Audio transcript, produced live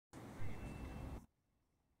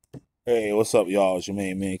Hey, what's up, y'all? It's your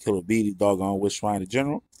main man, Killer B, the doggone Wish Ryan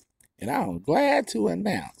General. And I'm glad to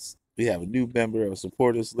announce we have a new member of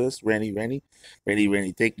supporters list, RineRine.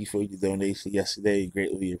 RineRine, thank you for your donation yesterday.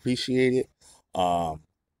 Greatly appreciate it.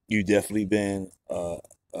 You definitely been a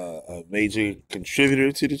major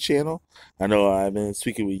contributor to the channel. I know I've been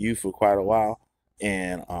speaking with you for quite a while,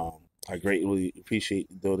 and I greatly appreciate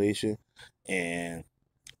the donation. And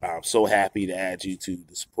I'm so happy to add you to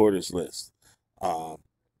the supporters list. Um,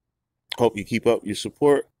 Hope you keep up your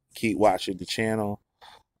support. Keep watching the channel.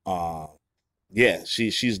 Um, yeah,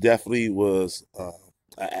 she's definitely was a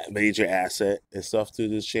major asset and stuff to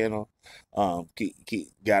this channel.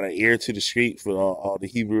 Got an ear to the street for all the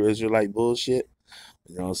Hebrew Israelite bullshit.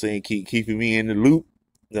 You know what I'm saying? Keeping me in the loop.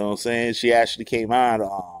 You know what I'm saying? She actually came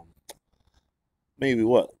on maybe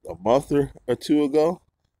what, a month or two ago,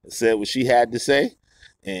 and said what she had to say.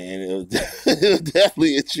 And it was, it was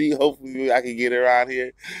definitely a treat. Hopefully, I can get her on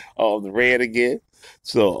here on the rant again.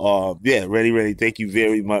 So, yeah, ready. Thank you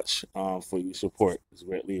very much for your support. It's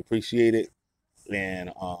greatly appreciated.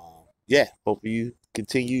 And yeah, hope you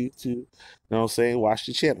continue to, you know what I'm saying, watch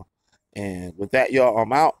the channel. And with that, y'all,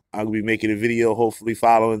 I'm out. I'll be making a video hopefully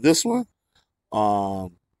following this one.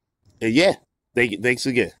 Um, and yeah, thanks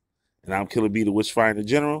again. And I'm Killer B, the Witch Finder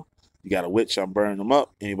General. You got a witch, I'm burning them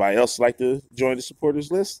up. Anybody else like to join the supporters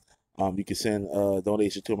list? You can send a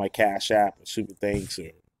donation to my Cash App or Super Thanks or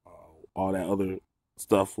all that other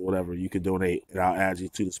stuff, whatever. You can donate, and I'll add you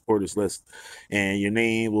to the supporters list. And your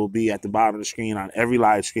name will be at the bottom of the screen on every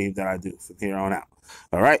live stream that I do from here on out.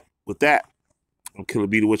 All right, with that, I'm Killer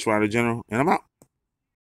B, the Witch Finder General, and I'm out.